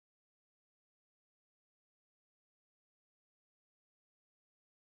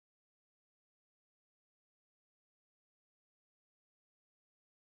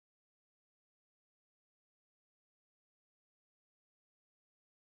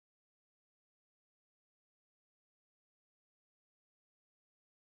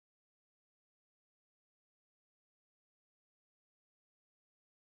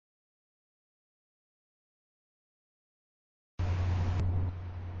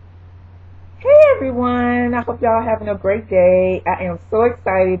everyone. I hope y'all having a great day. I am so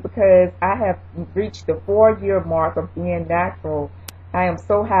excited because I have reached the 4-year mark of being natural. I am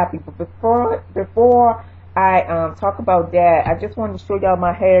so happy. But before I talk about that, I just wanted to show y'all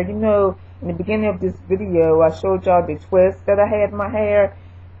my hair. You know, in the beginning of this video, I showed y'all the twist that I had in my hair,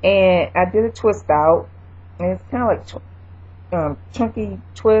 and I did a twist out, and it's kind of like chunky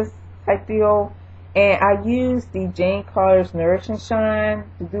twist type deal. And I used the Jane Carter's Nourish and Shine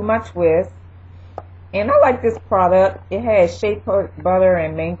to do my twist. And I like this product. It has shea butter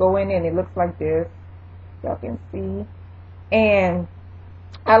and mango in it, and it looks like this. Y'all can see. And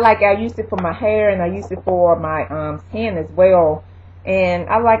I used it for my hair, and I used it for my skin as well. And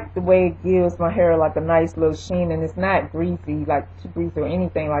I like the way it gives my hair like a nice little sheen, and it's not greasy, like too greasy or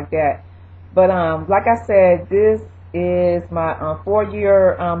anything like that. But like I said, this is my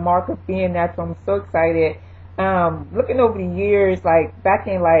 4-year mark of being natural. I'm so excited. Looking over the years, like back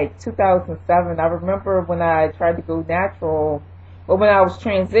in like 2007, I remember when I tried to go natural, but when I was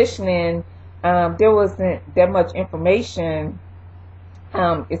transitioning, there wasn't that much information,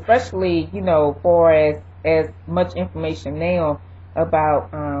 especially, you know, for as much information now about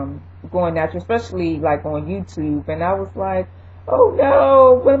going natural, especially like on YouTube. And I was like, oh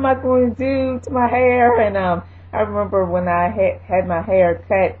no, what am I going to do to my hair? And I remember when I had my hair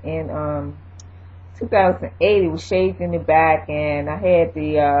cut in 2008, it was shaved in the back, and I had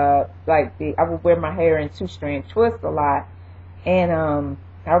I would wear my hair in 2-strand twists a lot. And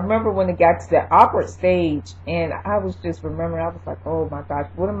I remember when it got to the awkward stage, and I was just remembering, I was like, oh my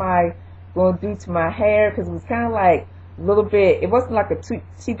gosh, what am I going to do to my hair? Because it was kind of like a little bit, it wasn't like a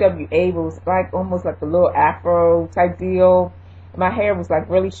TWA, it was like almost like a little afro type deal. My hair was like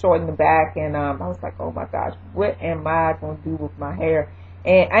really short in the back, and I was like, oh my gosh, what am I going to do with my hair?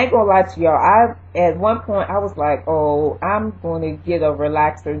 And I ain't gonna lie to y'all, at one point I was like, oh, I'm going to get a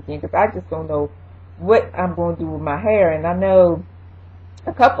relaxer again, because I just don't know what I'm going to do with my hair. And I know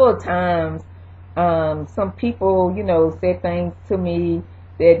a couple of times some people, you know, said things to me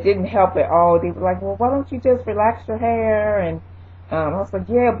that didn't help at all. They were like, well, why don't you just relax your hair? And I was like,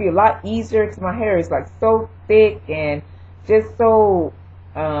 yeah, it'll be a lot easier, because my hair is like so thick and just so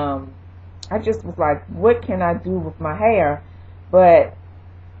I just was like, what can I do with my hair? But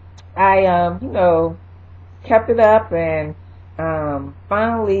I you know, kept it up, and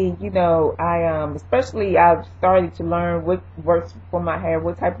finally, you know, especially I started to learn what works for my hair,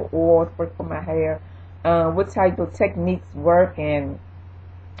 what type of oils work for my hair, what type of techniques work, and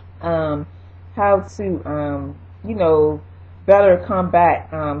how to you know, better combat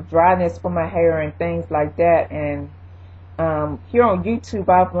dryness for my hair and things like that. And here on YouTube,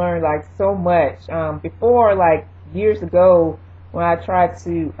 I've learned like so much. Before, like years ago, when I tried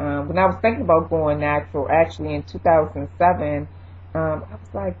to, when I was thinking about going natural, actually in 2007, I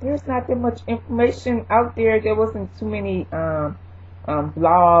was like, there's not that much information out there. There wasn't too many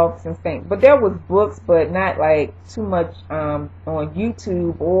blogs and things, but there was books, but not like too much on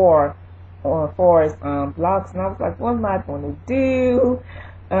YouTube or as far as blogs. And I was like, what am I going to do?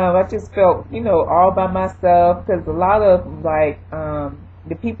 I just felt, you know, all by myself, because a lot of like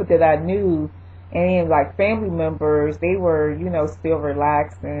the people that I knew and like family members, they were, you know, still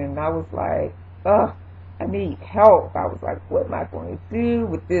relaxed, and I was like, ugh, I need help. I was like, what am I going to do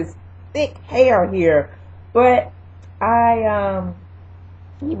with this thick hair here? But I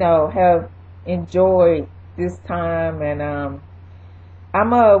you know, have enjoyed this time, and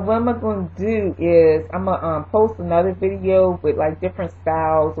what I'm going to do is I'm gonna post another video with like different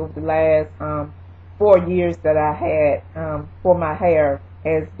styles over the last 4 years that I had for my hair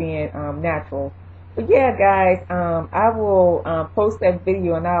as being natural. But yeah, guys, I will post that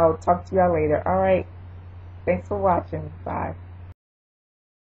video, and I'll talk to y'all later. All right, thanks for watching. Bye.